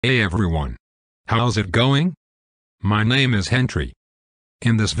Hey everyone! How's it going? My name is Henry.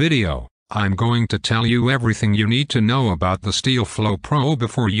 In this video, I'm going to tell you everything you need to know about the steelflowpro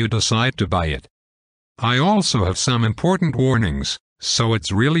before you decide to buy it. I also have some important warnings, so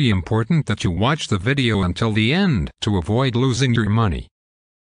it's really important that you watch the video until the end to avoid losing your money.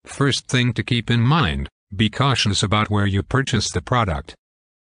 First thing to keep in mind, be cautious about where you purchase the product.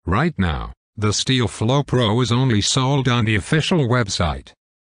 Right now, the steelflowpro is only sold on the official website.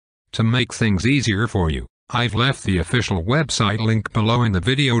 To make things easier for you, I've left the official website link below in the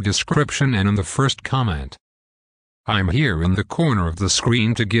video description and in the first comment. I'm here in the corner of the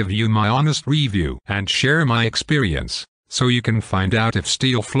screen to give you my honest review and share my experience, so you can find out if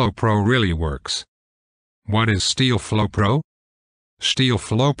steelflowpro really works. What is steelflowpro?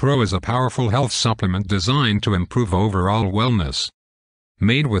 Steelflowpro is a powerful health supplement designed to improve overall wellness.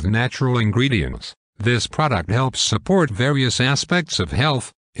 Made with natural ingredients, this product helps support various aspects of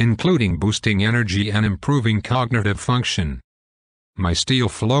health, including boosting energy and improving cognitive function. My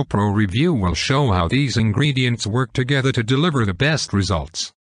steelflowpro review will show how these ingredients work together to deliver the best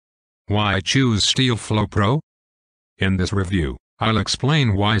results. Why I choose steelflowpro? In this review, I'll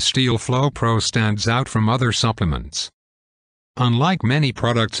explain why steelflowpro stands out from other supplements. Unlike many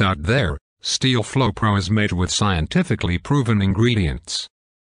products out there, steelflowpro is made with scientifically proven ingredients.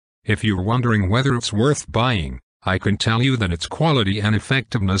 If you're wondering whether it's worth buying, I can tell you that its quality and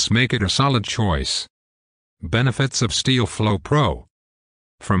effectiveness make it a solid choice. Benefits of steelflowpro.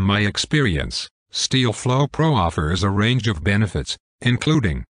 From my experience, steelflowpro offers a range of benefits,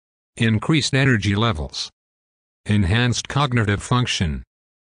 including increased energy levels, enhanced cognitive function,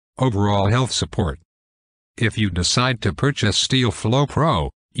 overall health support. If you decide to purchase steelflowpro,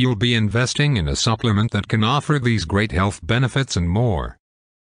 you'll be investing in a supplement that can offer these great health benefits and more.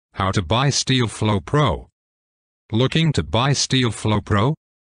 How to buy steelflowpro. Looking to buy steelflowpro?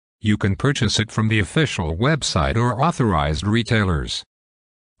 You can purchase it from the official website or authorized retailers.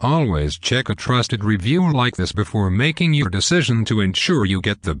 Always check a trusted review like this before making your decision to ensure you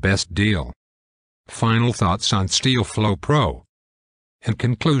get the best deal. Final thoughts on steelflowpro. In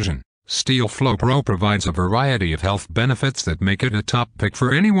conclusion, steelflowpro provides a variety of health benefits that make it a top pick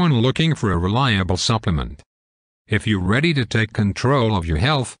for anyone looking for a reliable supplement. If you're ready to take control of your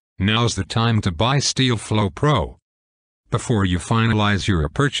health, now's the time to buy steelflowpro. Before you finalize your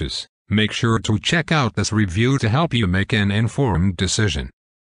purchase, make sure to check out this review to help you make an informed decision.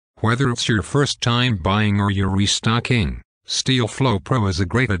 Whether it's your first time buying or you're restocking, steelflowpro is a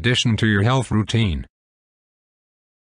great addition to your health routine.